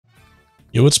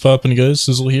Yo, what's poppin', guys?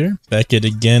 Sizzle here, back at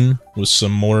again with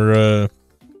some more, I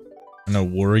don't know,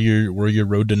 Warrior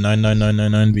Road to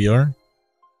 99999 VR.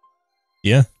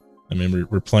 Yeah, I mean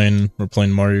we're playing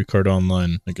Mario Kart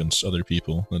Online against other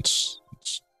people. That's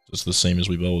the same as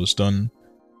we've always done.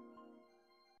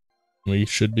 We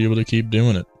should be able to keep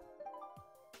doing it.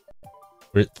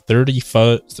 We're at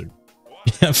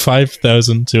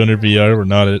 5,200 VR. We're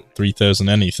not at 3,000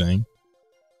 anything.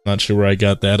 Not sure where I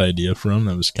got that idea from.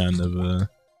 That was kind of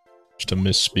just a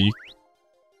misspeak.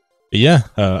 But yeah,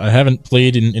 I haven't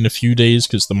played in a few days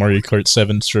because the Mario Kart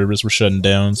 7 servers were shutting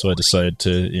down, so I decided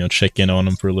to, check in on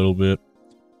them for a little bit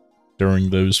during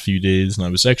those few days. And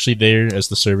I was actually there as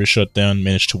the server shut down,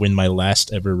 managed to win my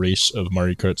last ever race of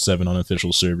Mario Kart 7 on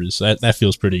official servers. That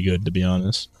feels pretty good, to be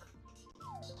honest.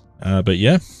 But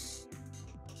yeah.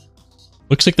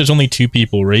 Looks like there's only 2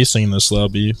 people racing in this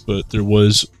lobby, but there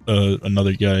was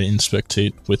another guy in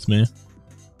spectate with me.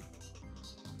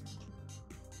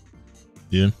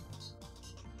 Yeah.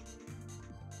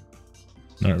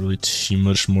 Not really too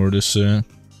much more to say.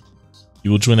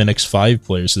 You will join the next 5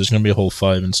 players, so there's gonna be a whole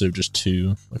 5 instead of just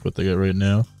 2, like what they got right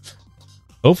now.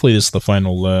 Hopefully this is the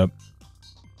final lap.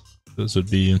 This would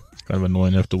be kind of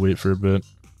annoying to have to wait for a bit.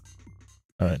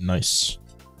 Alright, nice.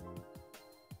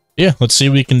 Yeah, let's see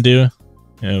what we can do.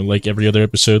 Like every other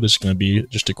episode, this is going to be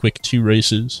just a quick 2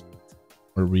 races,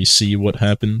 where we see what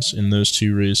happens in those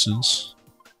 2 races.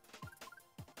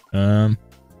 Where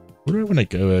do I want to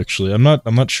go? Actually, I'm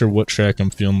not sure what track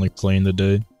I'm feeling like playing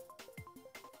today.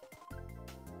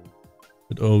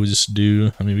 Could always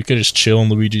do. I mean, we could just chill on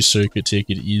Luigi's Circuit, take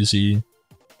it easy.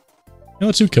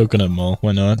 Let's do Coconut Mall.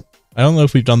 Why not? I don't know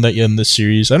if we've done that yet in this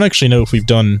series. I don't actually know if we've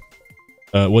done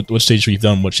what stage we've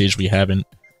done, what stage we haven't.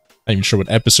 I'm not even sure what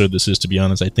episode this is, to be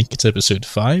honest. I think it's episode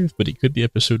 5, but it could be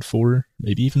episode 4,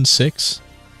 maybe even 6.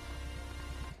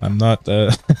 I'm not,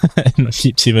 I don't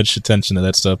keep too much attention to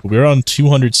that stuff. But we're on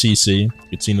 200cc. You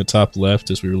can see in the top left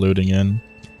as we were loading in,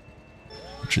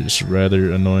 which is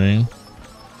rather annoying.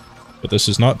 But this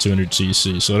is not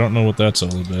 200cc, so I don't know what that's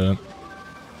all about.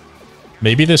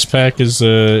 Maybe this pack is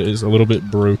a little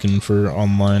bit broken for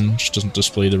online, just doesn't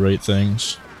display the right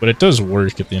things. But it does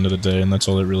work at the end of the day, and that's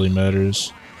all that really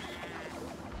matters.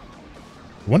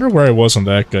 I wonder where I was on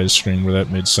that guy's screen where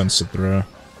that made sense to throw.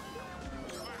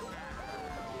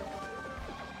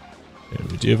 Okay,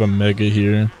 we do have a Mega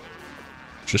here.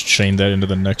 Just chain that into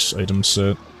the next item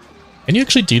set. Can you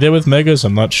actually do that with Megas?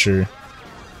 I'm not sure. I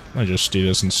might just do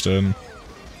this instead.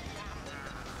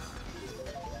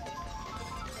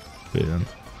 Yeah.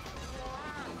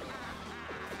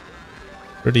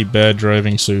 Pretty bad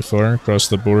driving so far across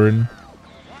the board.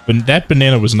 But that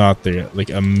banana was not there, like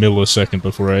a millisecond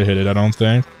before I hit it, I don't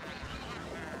think.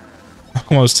 I'm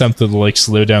almost tempted to, like,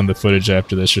 slow down the footage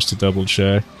after this just to double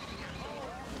check.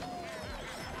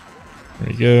 There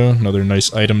we go, another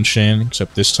nice item chain,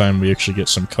 except this time we actually get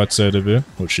some cuts out of it,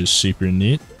 which is super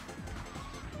neat.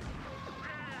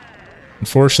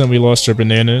 Unfortunately, we lost our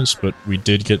bananas, but we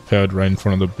did get powered right in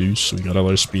front of the boost, so we got all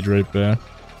our speed right back.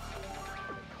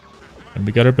 And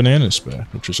we got our bananas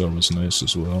back, which is always nice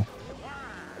as well.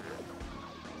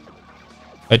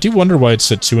 I do wonder why it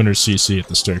said 200cc at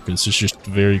the start, because it's just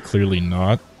very clearly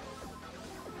not.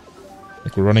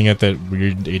 Like, we're running at that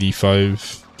weird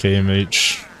 85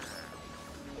 kmh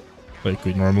like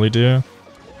we normally do.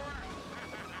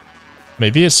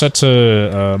 Maybe it's set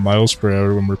to miles per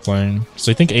hour when we're playing, because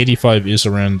I think 85 is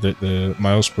around the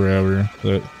miles per hour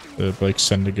that the bikes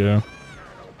tend to go.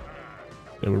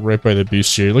 Yeah, we're right by the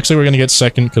boost here. Looks like we're going to get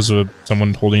second because of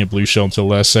someone holding a blue shell until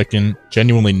last second.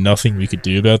 Genuinely nothing we could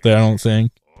do about that, I don't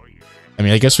think. I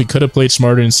mean, I guess we could have played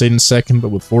smarter and stayed in second, but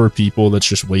with 4 people, that's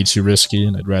just way too risky,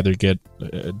 and I'd rather get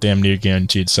a damn near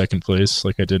guaranteed second place,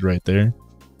 like I did right there.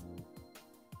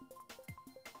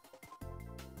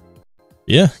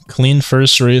 Yeah, clean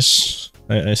first race,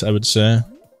 I would say.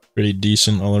 Pretty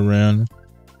decent all around.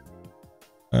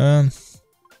 Where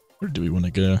do we want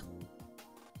to go?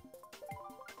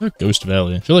 Ghost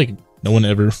Valley. I feel like no one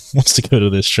ever wants to go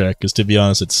to this track, because to be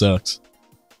honest, it sucks.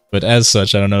 But as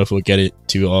such, I don't know if we'll get it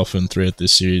too often throughout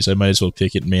this series. I might as well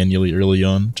pick it manually early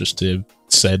on, just to have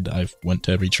said I've went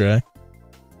to every track.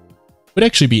 Would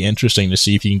actually be interesting to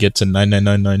see if you can get to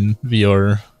 9999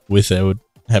 VR without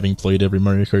having played every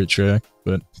Mario Kart track,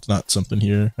 but it's not something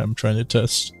here I'm trying to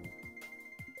test.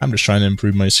 I'm just trying to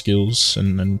improve my skills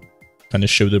and kind of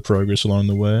show the progress along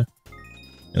the way.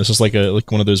 This is like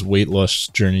one of those weight loss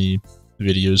journey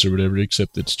videos or whatever,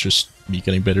 except it's just me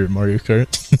getting better at Mario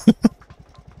Kart.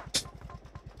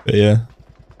 But yeah.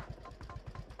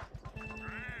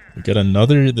 We got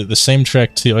another, the same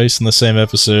track twice in the same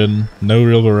episode. No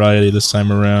real variety this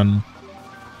time around.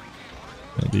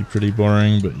 That'd be pretty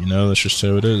boring, but you know, that's just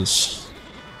how it is.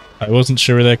 I wasn't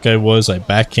sure where that guy was. I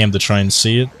backcammed to try and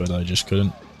see it, but I just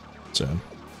couldn't. So,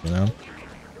 you know,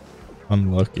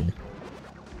 unlucky.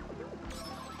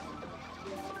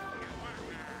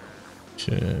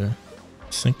 Okay,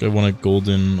 I think I want a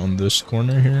golden on this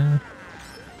corner here.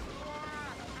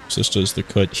 So this does the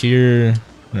cut here,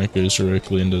 and that goes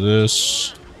directly into this.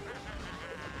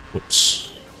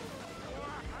 Whoops.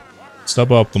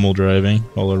 Suboptimal driving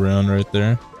all around right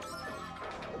there.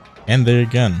 And there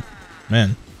again.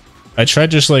 Man. I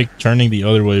tried just like turning the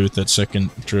other way with that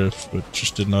second drift, but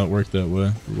just did not work that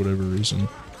way for whatever reason.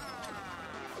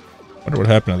 Wonder what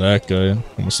happened to that guy.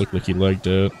 Almost looked like he lagged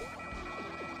out.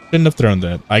 Shouldn't have thrown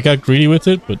that. I got greedy with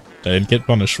it, but I didn't get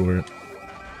punished for it.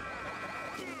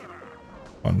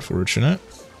 Unfortunate.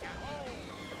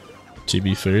 To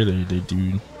be fair, they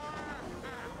do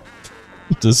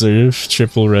deserve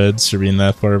triple reds for being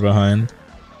that far behind.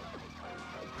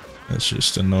 That's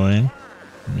just annoying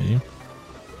for me.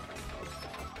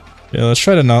 Yeah, let's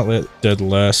try to not let dead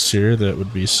last here. That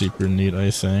would be super neat, I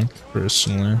think,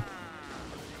 personally.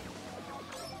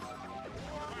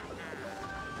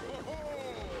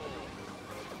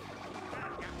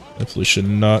 Definitely should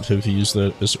not have used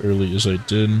that as early as I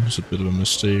did. It was a bit of a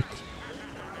mistake.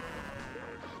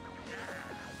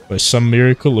 By some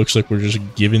miracle, looks like we're just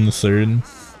giving the third,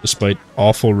 despite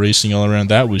awful racing all around.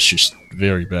 That was just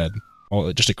very bad.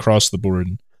 Just across the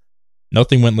board.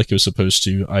 Nothing went like it was supposed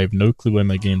to. I have no clue why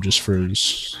my game just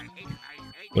froze.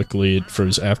 Luckily, it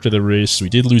froze after the race. We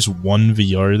did lose one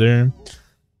VR there.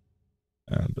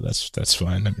 But that's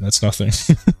fine. I mean, that's nothing.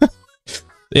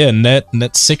 Yeah,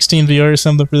 net 16 VR or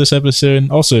something for this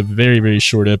episode. Also a very, very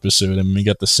short episode. I mean, we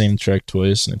got the same track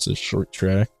twice, and it's a short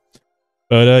track.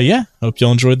 But yeah, hope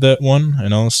y'all enjoyed that one,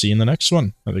 and I'll see you in the next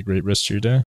one. Have a great rest of your day.